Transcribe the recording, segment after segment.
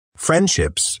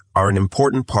Friendships are an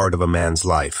important part of a man's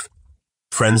life.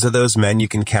 Friends are those men you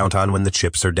can count on when the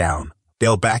chips are down.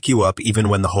 They'll back you up even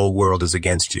when the whole world is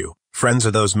against you. Friends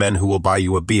are those men who will buy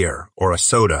you a beer or a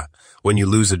soda when you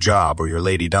lose a job or your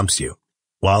lady dumps you.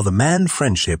 While the man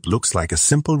friendship looks like a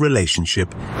simple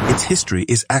relationship, its history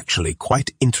is actually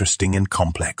quite interesting and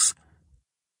complex.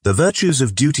 The virtues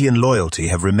of duty and loyalty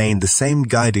have remained the same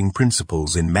guiding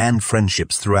principles in man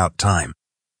friendships throughout time.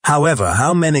 However,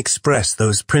 how men express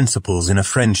those principles in a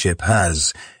friendship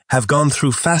have gone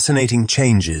through fascinating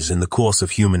changes in the course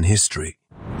of human history.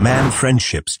 Man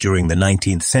friendships during the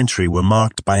 19th century were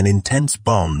marked by an intense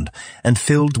bond and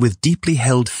filled with deeply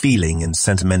held feeling and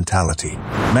sentimentality.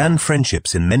 Man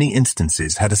friendships in many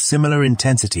instances had a similar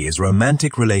intensity as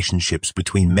romantic relationships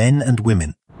between men and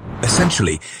women.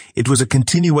 Essentially, it was a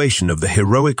continuation of the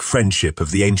heroic friendship of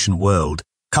the ancient world,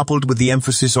 coupled with the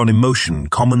emphasis on emotion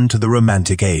common to the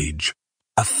Romantic age.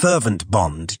 A fervent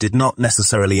bond did not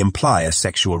necessarily imply a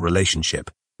sexual relationship.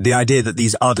 The idea that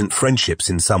these ardent friendships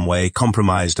in some way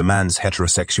compromised a man's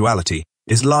heterosexuality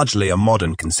is largely a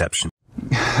modern conception.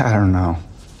 I don't know.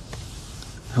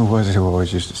 Who was it who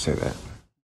always used to say that?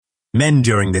 Men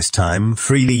during this time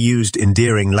freely used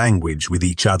endearing language with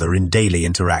each other in daily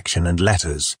interaction and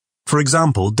letters. For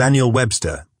example, Daniel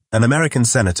Webster, an American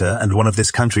senator and one of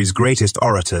this country's greatest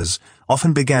orators,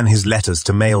 often began his letters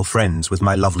to male friends with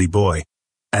 "my lovely boy,"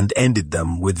 and ended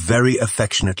them with "very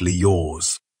affectionately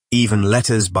yours." Even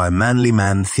letters by manly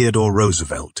man Theodore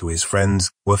Roosevelt to his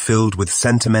friends were filled with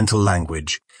sentimental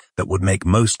language that would make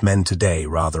most men today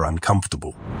rather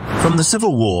uncomfortable. From the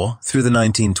Civil War through the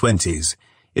 1920s,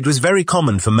 it was very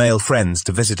common for male friends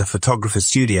to visit a photographer's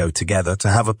studio together to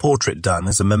have a portrait done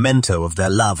as a memento of their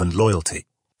love and loyalty.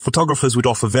 Photographers would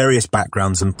offer various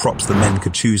backgrounds and props the men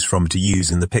could choose from to use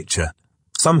in the picture.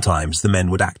 Sometimes the men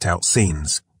would act out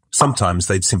scenes. Sometimes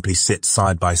they'd simply sit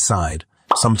side by side.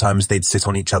 Sometimes they'd sit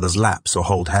on each other's laps or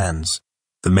hold hands.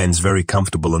 The men's very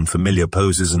comfortable and familiar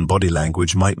poses and body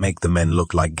language might make the men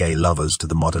look like gay lovers to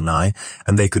the modern eye,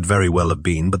 and they could very well have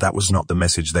been, but that was not the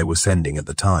message they were sending at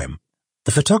the time.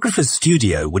 The photographer's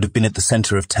studio would have been at the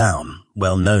center of town,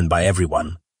 well known by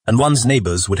everyone, and one's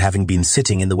neighbors would having been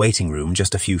sitting in the waiting room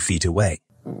just a few feet away.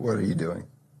 What are you doing?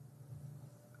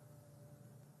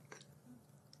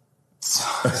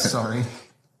 Sorry.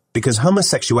 Because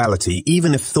homosexuality,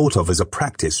 even if thought of as a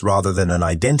practice rather than an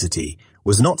identity,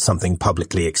 was not something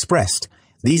publicly expressed,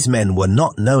 these men were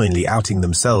not knowingly outing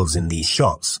themselves in these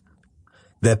shots.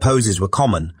 Their poses were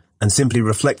common and simply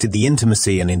reflected the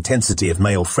intimacy and intensity of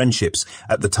male friendships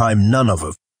at the time none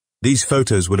of. These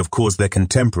photos would have caused their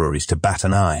contemporaries to bat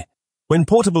an eye. When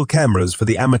portable cameras for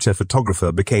the amateur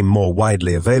photographer became more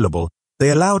widely available,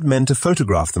 they allowed men to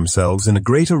photograph themselves in a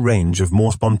greater range of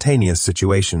more spontaneous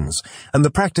situations, and the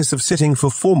practice of sitting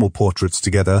for formal portraits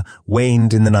together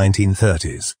waned in the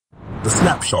 1930s. The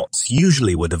snapshots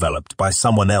usually were developed by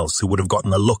someone else who would have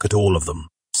gotten a look at all of them.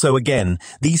 So again,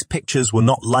 these pictures were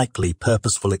not likely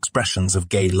purposeful expressions of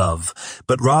gay love,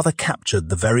 but rather captured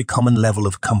the very common level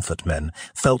of comfort men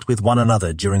felt with one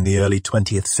another during the early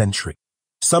 20th century.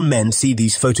 Some men see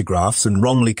these photographs and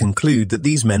wrongly conclude that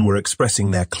these men were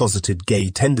expressing their closeted gay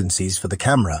tendencies for the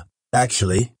camera.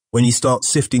 Actually, when you start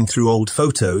sifting through old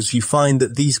photos, you find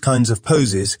that these kinds of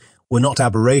poses were not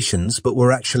aberrations, but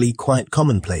were actually quite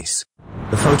commonplace.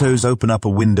 The photos open up a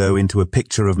window into a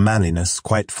picture of manliness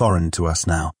quite foreign to us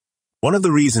now. One of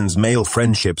the reasons male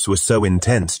friendships were so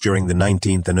intense during the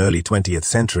 19th and early 20th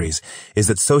centuries is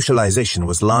that socialization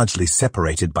was largely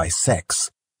separated by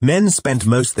sex. Men spent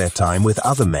most of their time with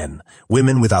other men,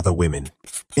 women with other women.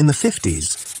 In the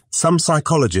 50s, some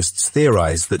psychologists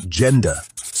theorized that gender,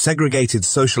 segregated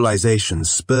socialization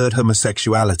spurred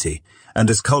homosexuality, and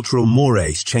as cultural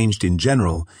mores changed in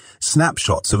general,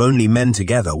 snapshots of only men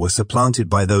together were supplanted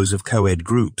by those of co-ed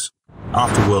groups.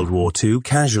 After World War II,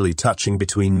 casually touching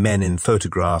between men in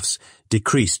photographs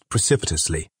decreased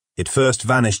precipitously. It first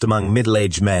vanished among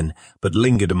middle-aged men, but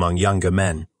lingered among younger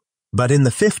men. But in the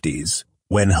 50s,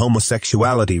 when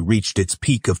homosexuality reached its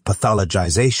peak of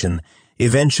pathologization,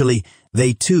 eventually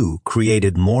they too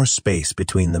created more space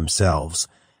between themselves,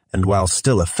 and while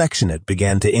still affectionate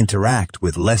began to interact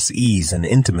with less ease and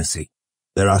intimacy.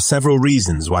 There are several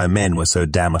reasons why men were so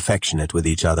damn affectionate with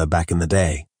each other back in the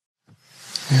day.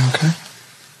 You okay?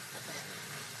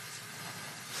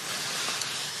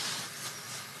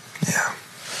 Yeah.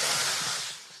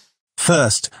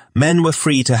 First, men were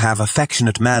free to have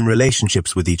affectionate man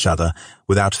relationships with each other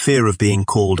without fear of being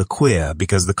called a queer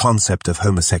because the concept of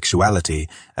homosexuality,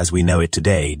 as we know it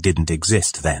today, didn't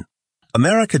exist then.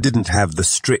 America didn't have the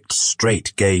strict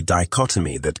straight-gay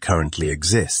dichotomy that currently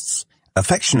exists,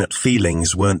 Affectionate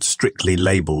feelings weren't strictly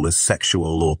labeled as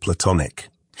sexual or platonic.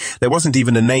 There wasn't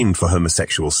even a name for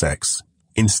homosexual sex.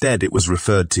 Instead, it was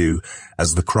referred to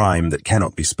as the crime that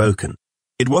cannot be spoken.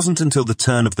 It wasn't until the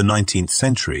turn of the 19th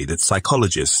century that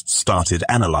psychologists started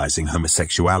analyzing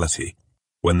homosexuality.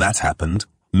 When that happened,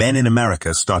 men in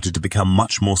America started to become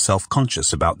much more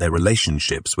self-conscious about their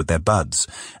relationships with their buds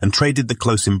and traded the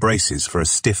close embraces for a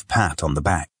stiff pat on the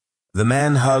back. The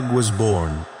man hug was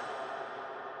born.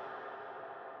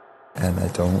 And I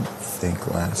don't think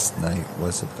last night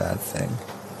was a bad thing.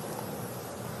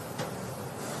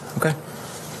 Okay.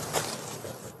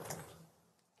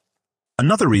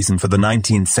 Another reason for the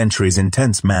 19th century's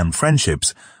intense man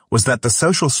friendships was that the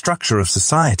social structure of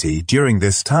society during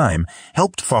this time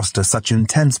helped foster such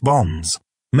intense bonds.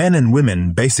 Men and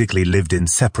women basically lived in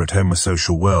separate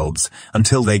homosocial worlds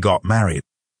until they got married.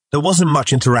 There wasn't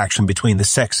much interaction between the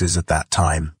sexes at that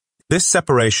time. This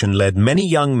separation led many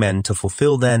young men to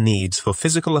fulfill their needs for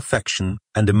physical affection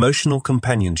and emotional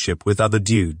companionship with other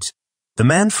dudes. The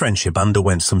man friendship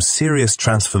underwent some serious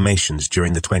transformations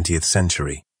during the 20th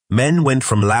century. Men went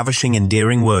from lavishing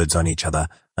endearing words on each other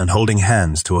and holding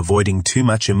hands to avoiding too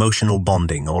much emotional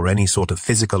bonding or any sort of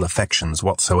physical affections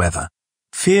whatsoever.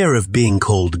 Fear of being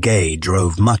called gay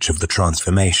drove much of the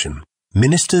transformation.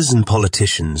 Ministers and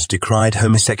politicians decried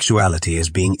homosexuality as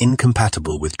being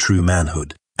incompatible with true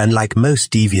manhood. And like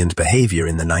most deviant behavior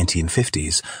in the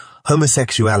 1950s,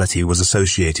 homosexuality was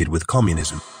associated with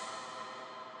communism.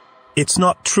 It's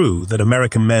not true that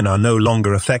American men are no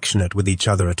longer affectionate with each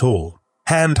other at all.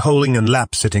 Hand-holding and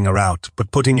lap-sitting are out,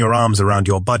 but putting your arms around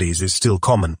your buddies is still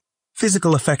common.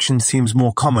 Physical affection seems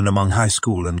more common among high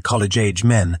school and college-age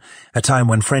men, a time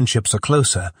when friendships are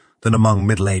closer than among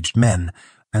middle-aged men,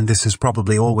 and this has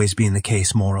probably always been the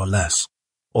case more or less.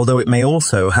 Although it may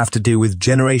also have to do with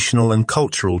generational and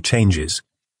cultural changes.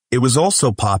 It was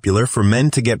also popular for men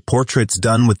to get portraits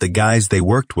done with the guys they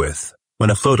worked with. When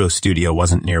a photo studio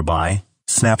wasn't nearby,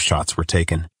 snapshots were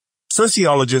taken.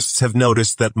 Sociologists have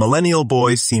noticed that millennial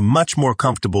boys seem much more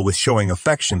comfortable with showing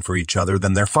affection for each other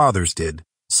than their fathers did.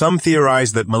 Some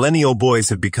theorize that millennial boys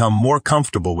have become more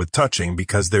comfortable with touching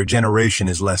because their generation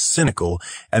is less cynical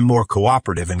and more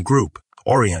cooperative and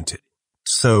group-oriented.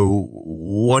 So,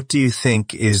 what do you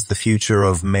think is the future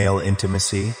of male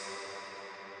intimacy?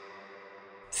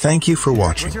 Thank you for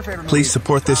watching. Please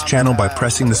support this channel by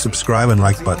pressing the subscribe and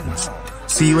like buttons.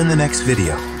 See you in the next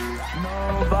video.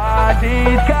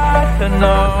 Nobody's got to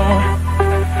know.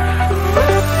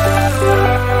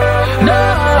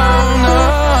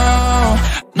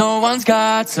 No one's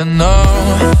got to know.